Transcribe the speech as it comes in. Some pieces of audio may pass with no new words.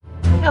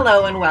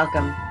Hello and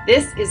welcome.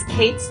 This is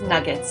Kate's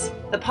Nuggets,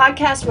 the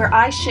podcast where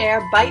I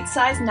share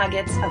bite-sized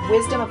nuggets of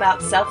wisdom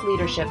about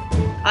self-leadership.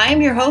 I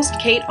am your host,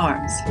 Kate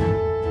Arms.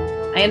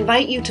 I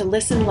invite you to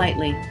listen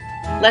lightly.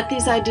 Let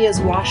these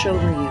ideas wash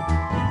over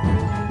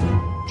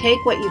you.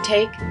 Take what you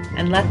take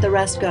and let the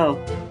rest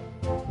go.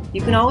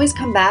 You can always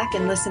come back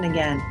and listen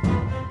again.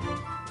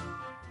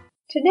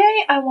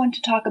 Today I want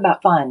to talk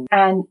about fun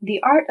and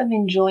the art of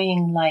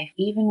enjoying life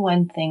even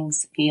when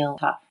things feel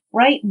tough.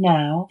 Right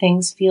now,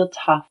 things feel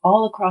tough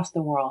all across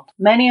the world.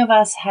 Many of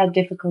us had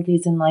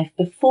difficulties in life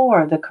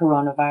before the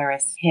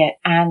coronavirus hit,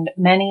 and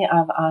many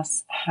of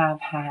us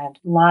have had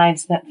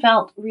lives that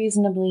felt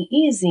reasonably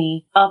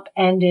easy,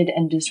 upended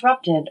and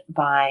disrupted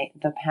by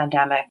the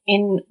pandemic.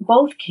 In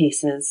both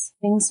cases,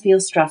 things feel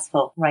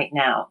stressful right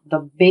now. The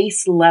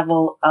base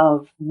level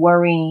of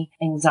worry,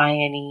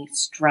 anxiety,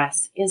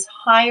 stress is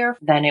higher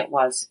than it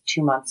was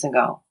 2 months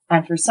ago.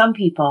 And for some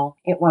people,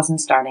 it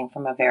wasn't starting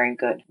from a very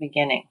good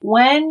beginning.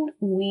 When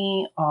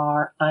we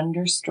are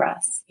under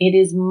stress, it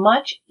is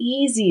much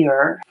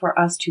easier for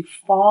us to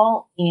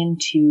fall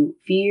into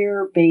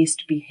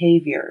fear-based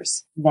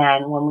behaviors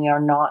than when we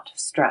are not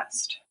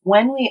stressed.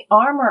 When we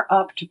armor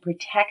up to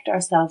protect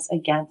ourselves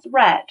against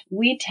threat,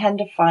 we tend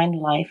to find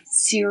life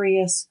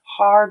serious,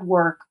 hard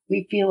work.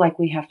 We feel like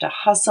we have to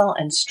hustle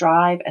and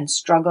strive and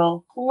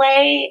struggle.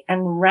 Play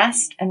and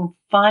rest and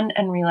fun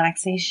and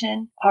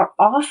relaxation are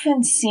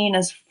often seen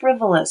as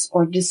frivolous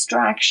or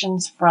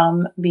distractions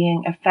from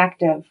being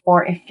effective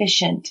or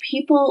efficient.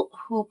 People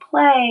who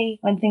play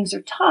when things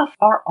are tough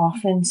are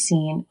often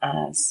seen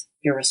as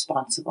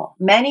irresponsible.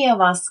 Many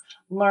of us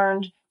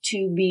learned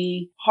to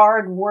be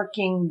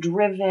hardworking,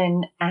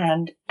 driven,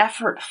 and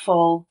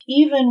effortful,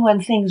 even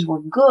when things were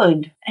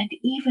good. And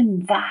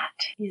even that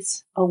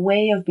is a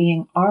way of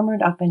being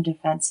armored up and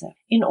defensive.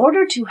 In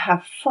order to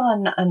have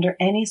fun under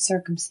any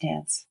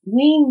circumstance,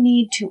 we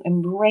need to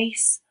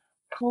embrace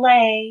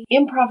play,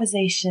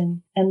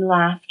 improvisation, and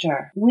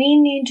laughter. We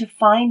need to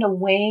find a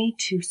way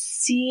to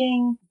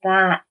seeing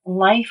that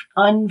life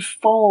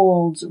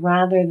unfolds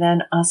rather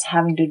than us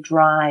having to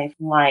drive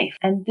life.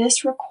 And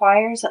this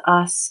requires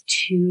us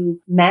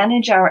to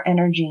manage our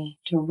energy,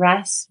 to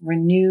rest,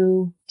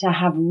 renew, to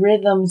have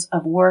rhythms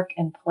of work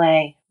and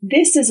play.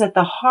 This is at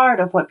the heart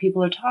of what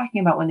people are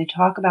talking about when they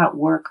talk about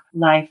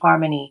work-life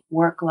harmony,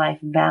 work-life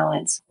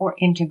balance, or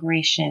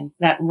integration,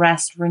 that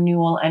rest,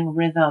 renewal, and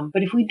rhythm.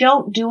 But if we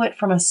don't do it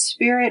from a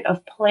spirit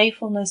of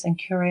playfulness and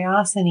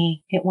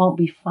curiosity, it won't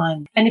be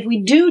fun. And if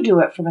we do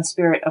it from a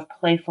spirit of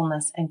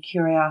playfulness and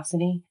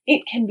curiosity,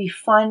 it can be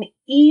fun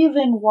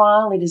even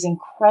while it is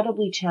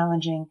incredibly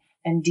challenging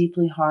and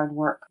deeply hard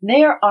work.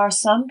 There are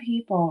some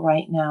people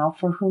right now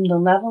for whom the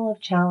level of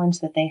challenge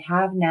that they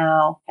have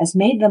now has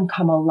made them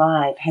come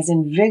alive, has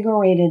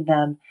invigorated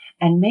them,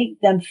 and made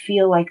them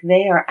feel like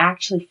they are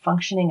actually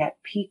functioning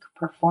at peak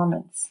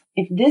performance.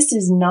 If this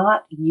is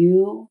not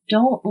you,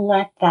 don't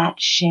let that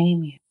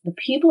shame you. The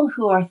people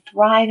who are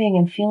thriving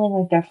and feeling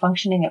like they're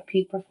functioning at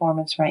peak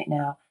performance right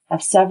now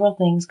have several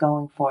things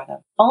going for them.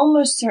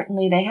 Almost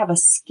certainly they have a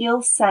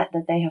skill set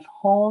that they have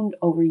honed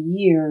over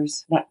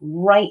years that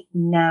right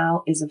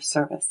now is of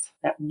service,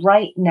 that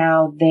right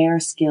now their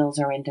skills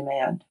are in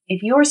demand.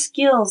 If your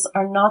skills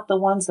are not the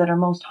ones that are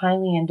most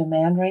highly in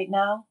demand right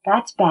now,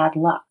 that's bad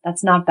luck.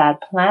 That's not bad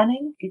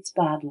planning, it's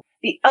bad luck.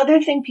 The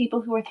other thing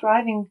people who are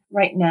thriving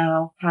right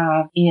now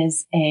have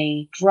is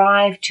a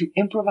drive to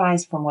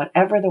improvise from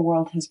whatever the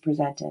world has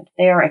presented.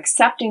 They are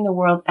accepting the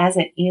world as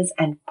it is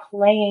and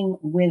playing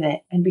with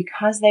it. And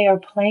because they are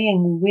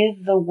playing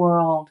with the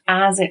world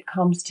as it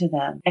comes to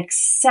them,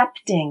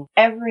 accepting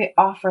every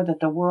offer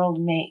that the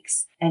world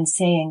makes and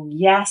saying,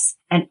 yes,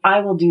 and I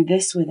will do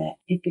this with it,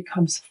 it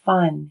becomes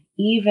fun,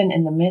 even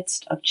in the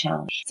midst of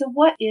challenge. So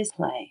what is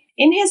play?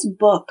 In his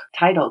book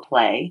titled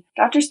Play,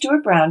 Dr.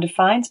 Stuart Brown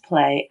defines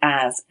play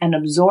as an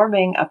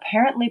absorbing,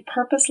 apparently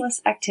purposeless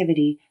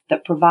activity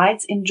that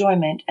provides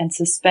enjoyment and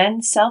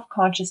suspends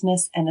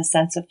self-consciousness and a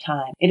sense of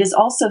time. It is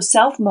also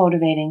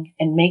self-motivating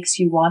and makes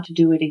you want to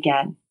do it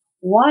again.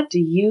 What do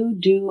you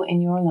do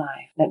in your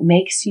life that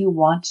makes you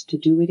want to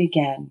do it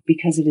again?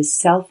 Because it is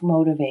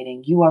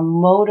self-motivating. You are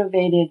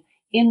motivated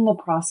in the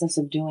process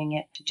of doing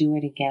it to do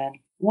it again.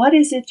 What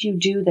is it you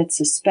do that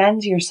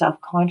suspends your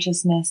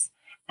self-consciousness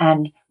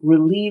and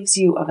relieves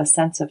you of a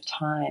sense of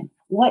time?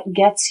 What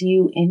gets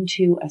you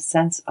into a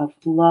sense of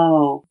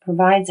flow,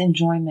 provides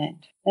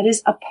enjoyment, that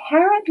is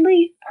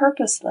apparently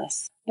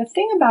purposeless? The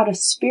thing about a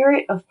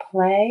spirit of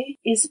play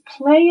is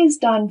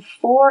done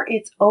for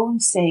its own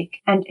sake,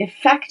 and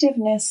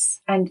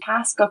effectiveness and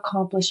task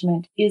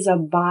accomplishment is a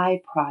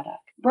byproduct.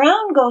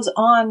 Brown goes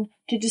on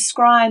to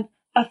describe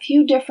a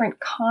few different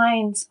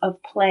kinds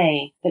of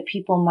play that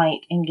people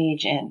might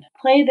engage in.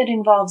 Play that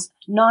involves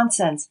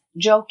nonsense,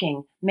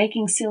 joking,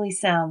 making silly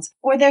sounds,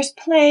 or there's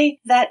play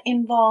that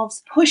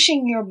involves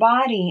pushing your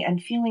body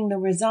and feeling the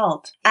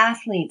result.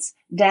 Athletes,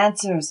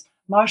 dancers,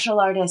 martial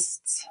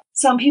artists.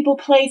 Some people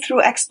play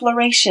through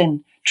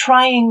exploration,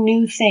 trying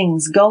new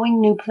things,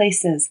 going new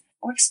places,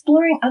 or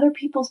exploring other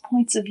people's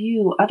points of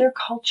view, other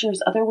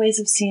cultures, other ways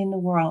of seeing the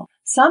world.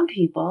 Some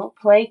people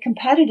play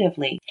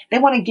competitively. They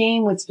want a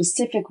game with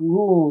specific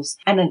rules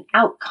and an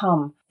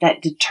outcome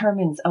that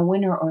determines a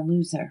winner or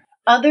loser.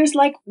 Others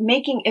like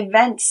making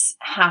events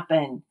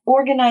happen,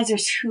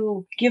 organizers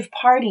who give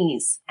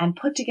parties and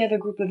put together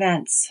group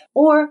events.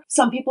 Or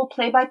some people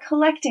play by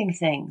collecting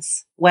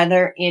things,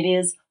 whether it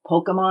is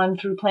Pokemon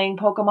through playing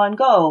Pokemon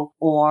Go,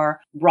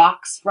 or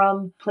rocks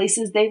from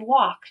places they've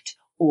walked,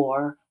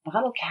 or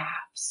bottle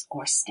caps,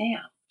 or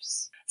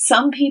stamps.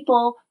 Some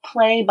people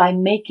play by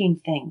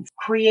making things,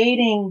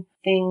 creating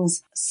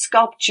things,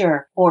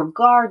 sculpture, or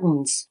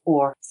gardens,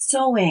 or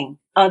sewing.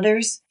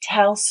 Others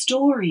tell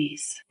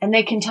stories, and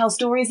they can tell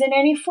stories in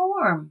any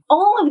form.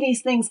 All of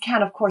these things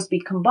can, of course, be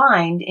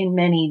combined in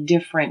many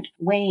different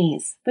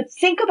ways. But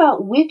think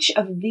about which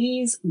of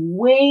these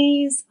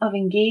ways of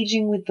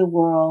engaging with the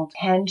world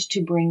tend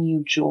to bring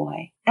you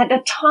joy. At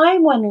a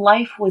time when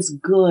life was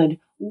good,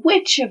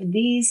 which of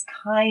these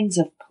kinds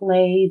of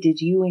play did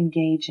you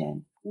engage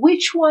in?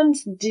 Which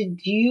ones did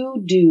you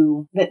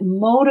do that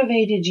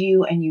motivated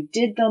you and you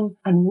did them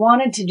and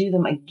wanted to do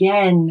them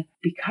again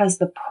because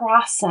the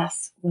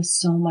process was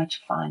so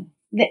much fun?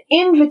 The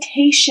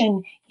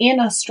invitation in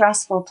a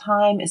stressful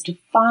time is to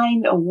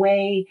find a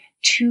way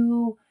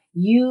to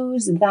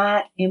use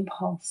that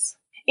impulse.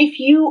 If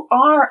you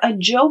are a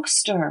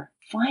jokester,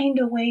 find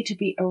a way to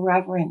be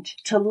irreverent,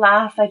 to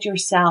laugh at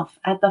yourself,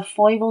 at the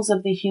foibles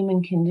of the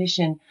human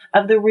condition,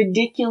 of the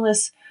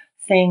ridiculous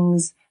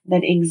things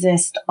that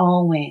exist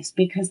always,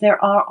 because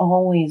there are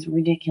always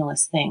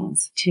ridiculous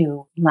things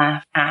to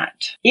laugh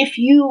at. If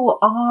you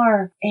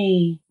are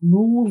a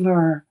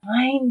mover,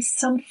 find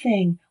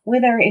something,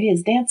 whether it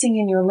is dancing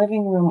in your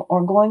living room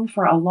or going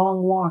for a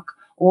long walk,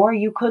 or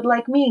you could,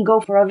 like me, go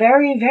for a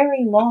very,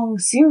 very long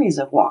series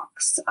of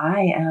walks.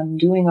 I am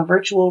doing a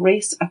virtual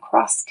race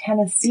across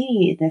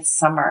Tennessee this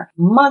summer.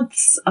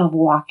 Months of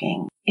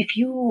walking. If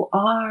you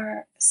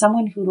are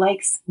someone who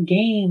likes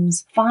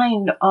games,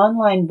 find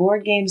online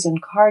board games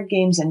and card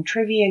games and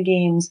trivia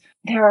games.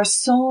 There are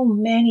so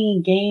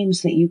many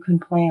games that you can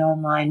play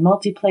online.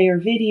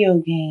 Multiplayer video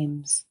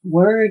games,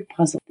 word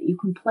puzzles that you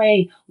can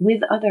play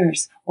with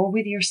others or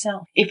with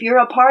yourself. If you're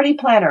a party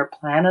planner,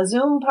 plan a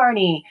Zoom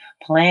party,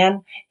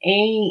 plan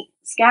a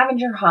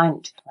scavenger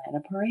hunt, plan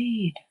a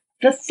parade.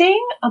 The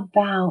thing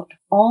about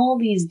all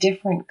these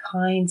different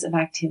kinds of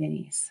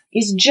activities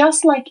is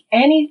just like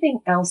anything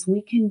else,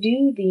 we can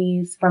do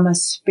these from a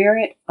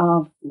spirit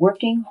of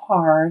working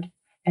hard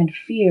and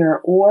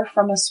fear, or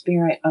from a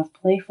spirit of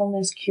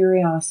playfulness,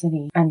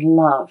 curiosity, and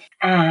love.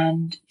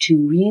 And to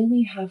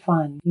really have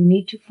fun, you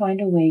need to find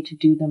a way to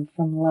do them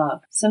from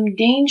love. Some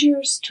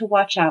dangers to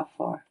watch out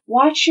for.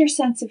 Watch your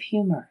sense of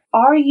humor.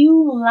 Are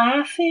you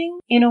laughing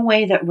in a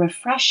way that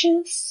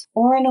refreshes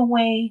or in a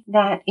way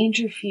that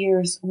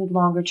interferes with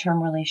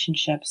longer-term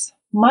relationships?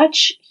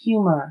 Much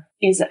humor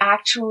is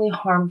actually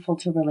harmful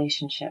to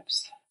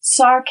relationships.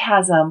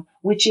 Sarcasm,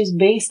 which is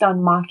based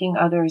on mocking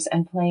others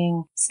and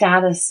playing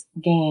status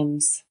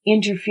games,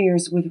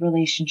 interferes with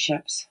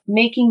relationships.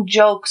 Making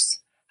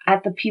jokes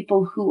at the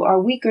people who are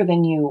weaker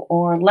than you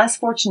or less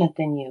fortunate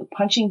than you,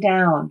 punching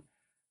down,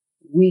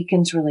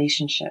 weakens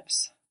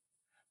relationships.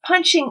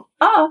 Punching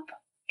up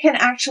can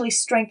actually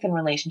strengthen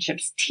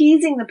relationships.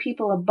 Teasing the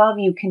people above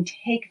you can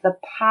take the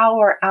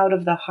power out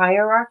of the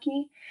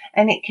hierarchy,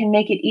 and it can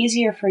make it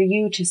easier for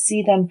you to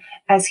see them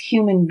as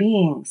human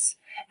beings.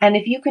 And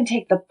if you can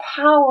take the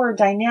power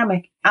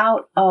dynamic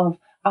out of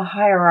a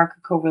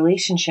hierarchical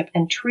relationship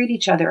and treat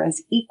each other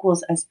as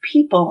equals, as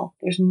people,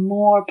 there's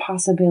more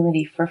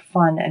possibility for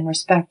fun and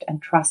respect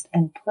and trust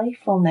and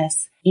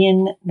playfulness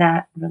in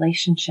that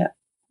relationship.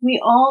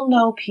 We all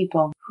know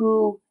people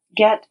who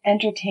get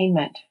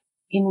entertainment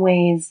in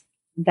ways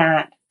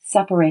that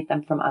separate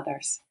them from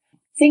others.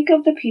 Think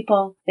of the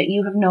people that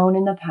you have known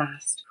in the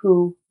past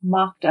who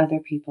mocked other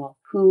people,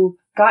 who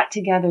got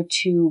together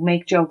to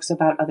make jokes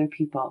about other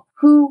people,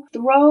 who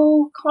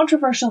throw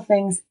controversial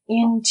things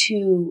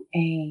into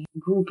a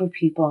group of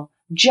people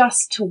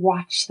just to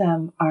watch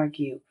them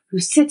argue, who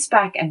sits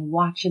back and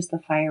watches the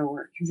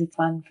fireworks because it's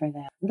fun for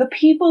them. The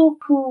people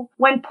who,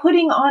 when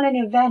putting on an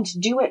event,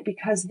 do it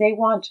because they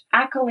want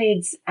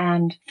accolades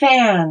and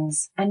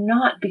fans and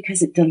not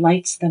because it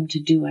delights them to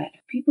do it.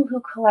 People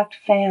who collect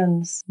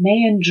fans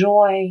may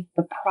enjoy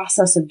the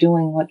process of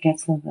doing what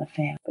gets them the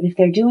fan. But if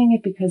they're doing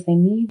it because they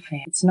need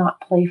fans, it's not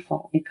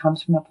playful. It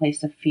comes from a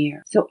place of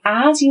fear. So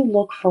as you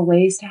look for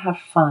ways to have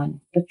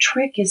fun, the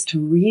trick is to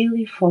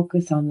really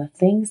focus on the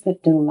things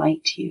that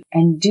delight you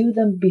and do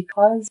them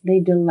because they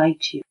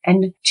delight you,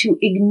 and to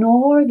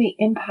ignore the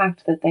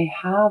impact that they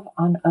have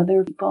on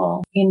other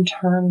people in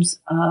terms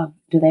of,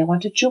 do they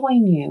want to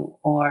join you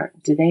or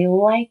do they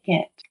like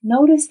it?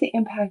 Notice the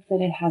impact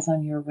that it has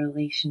on your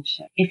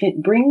relationship. If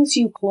it brings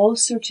you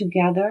closer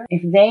together,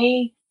 if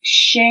they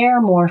share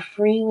more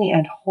freely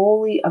and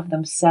wholly of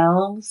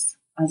themselves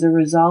as a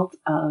result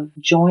of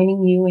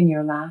joining you in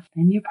your laugh,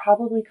 then you're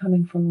probably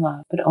coming from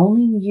love. But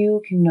only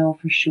you can know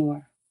for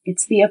sure.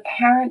 It's the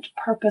apparent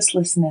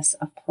purposelessness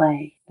of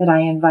play that I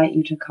invite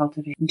you to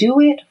cultivate.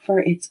 Do it for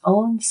its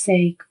own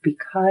sake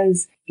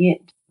because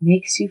it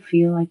makes you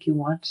feel like you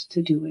want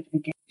to do it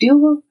again.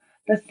 Do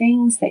the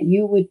things that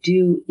you would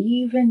do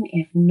even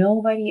if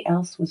nobody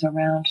else was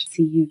around to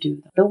see you do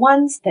them. The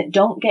ones that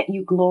don't get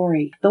you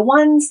glory. The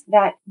ones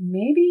that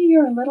maybe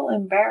you're a little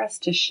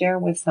embarrassed to share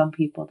with some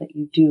people that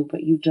you do,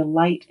 but you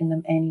delight in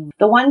them anyway.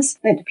 The ones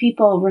that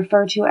people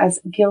refer to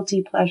as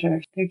guilty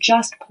pleasures. They're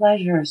just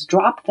pleasures.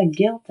 Drop the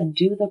guilt and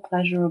do the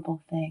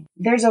pleasurable thing.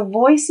 There's a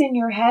voice in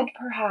your head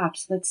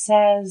perhaps that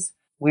says,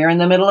 we're in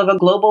the middle of a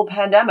global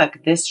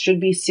pandemic. This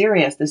should be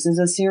serious. This is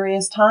a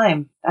serious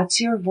time.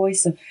 That's your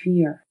voice of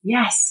fear.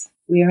 Yes,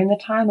 we are in the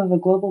time of a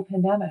global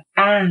pandemic.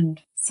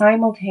 And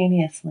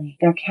simultaneously,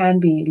 there can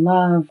be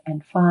love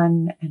and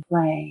fun and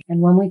play.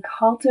 And when we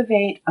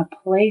cultivate a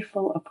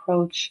playful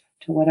approach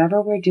to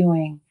whatever we're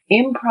doing,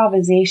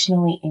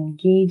 improvisationally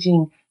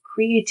engaging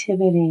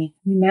creativity,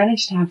 we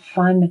manage to have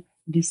fun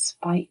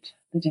despite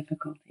the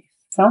difficulties.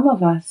 Some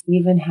of us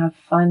even have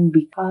fun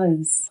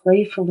because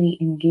playfully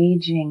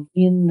engaging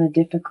in the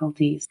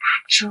difficulties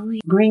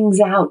actually brings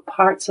out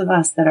parts of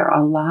us that are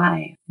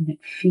alive and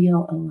that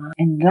feel alive.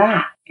 And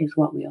that is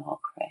what we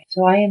all crave.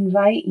 So I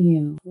invite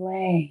you to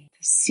play,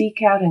 to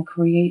seek out and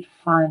create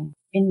fun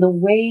in the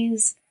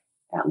ways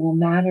that will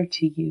matter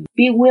to you.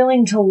 Be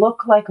willing to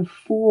look like a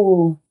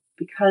fool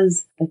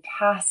because the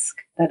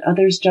task that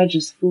others judge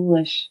as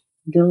foolish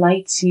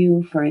delights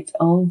you for its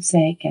own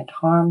sake and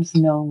harms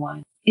no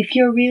one. If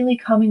you're really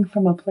coming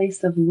from a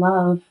place of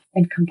love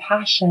and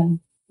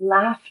compassion,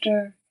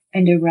 laughter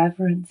and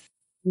irreverence,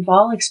 we've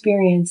all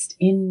experienced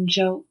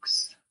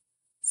in-jokes,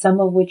 some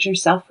of which are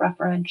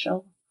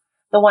self-referential,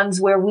 the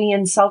ones where we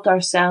insult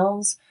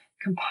ourselves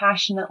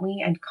compassionately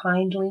and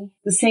kindly,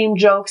 the same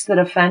jokes that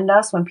offend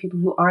us when people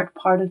who aren't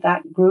part of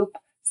that group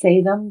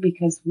say them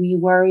because we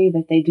worry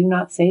that they do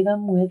not say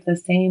them with the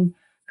same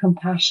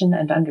compassion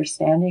and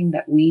understanding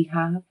that we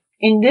have.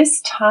 In this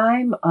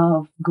time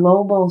of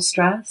global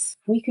stress,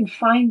 we can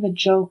find the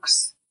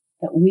jokes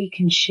that we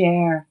can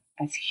share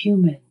as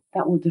human,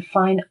 that will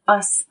define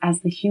us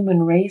as the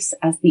human race,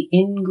 as the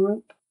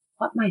in-group.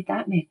 What might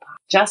that make possible?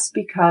 Just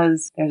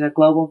because there's a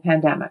global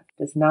pandemic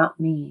does not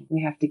mean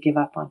we have to give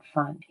up on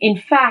fun. In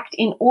fact,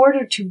 in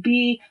order to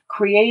be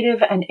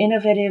creative and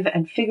innovative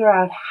and figure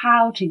out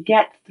how to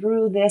get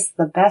through this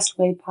the best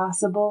way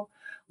possible,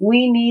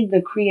 we need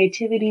the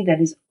creativity that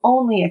is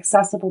only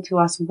accessible to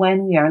us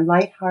when we are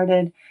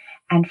lighthearted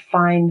and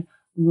find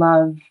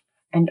love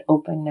and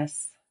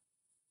openness.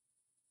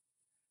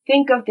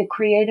 Think of the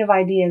creative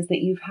ideas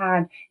that you've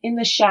had in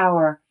the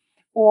shower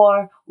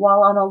or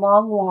while on a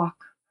long walk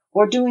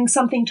or doing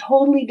something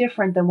totally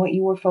different than what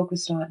you were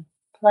focused on.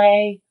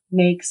 Play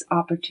makes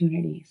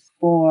opportunities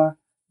for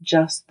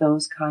just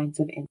those kinds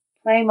of insights.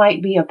 Play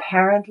might be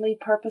apparently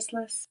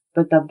purposeless,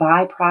 but the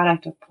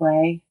byproduct of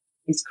play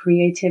is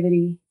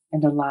creativity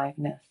and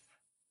aliveness.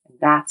 And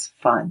that's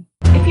fun.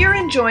 If you're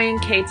enjoying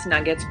Kate's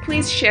Nuggets,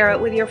 please share it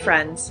with your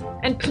friends.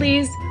 And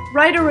please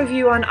write a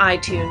review on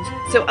iTunes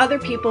so other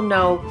people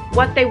know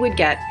what they would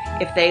get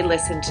if they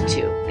listened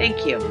too.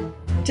 Thank you.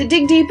 To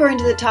dig deeper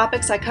into the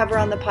topics I cover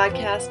on the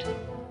podcast,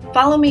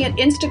 follow me at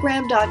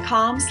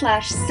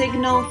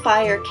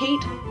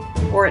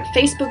Instagram.com/SignalFireKate or at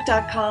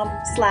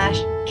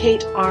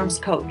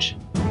Facebook.com/KateArmsCoach.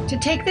 To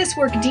take this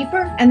work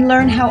deeper and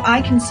learn how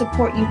I can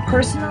support you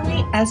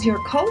personally as your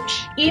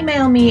coach,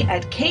 email me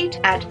at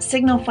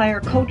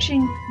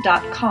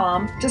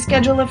kate@signalfirecoaching.com to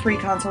schedule a free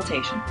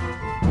consultation.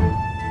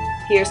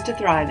 Here's to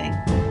thriving.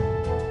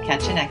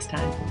 Catch you next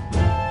time.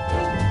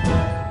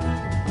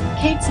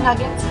 Kate's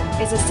Nuggets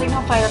is a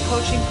Signal Fire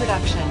Coaching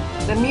production.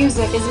 The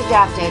music is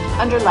adapted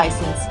under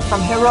license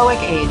from Heroic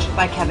Age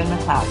by Kevin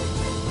MacLeod.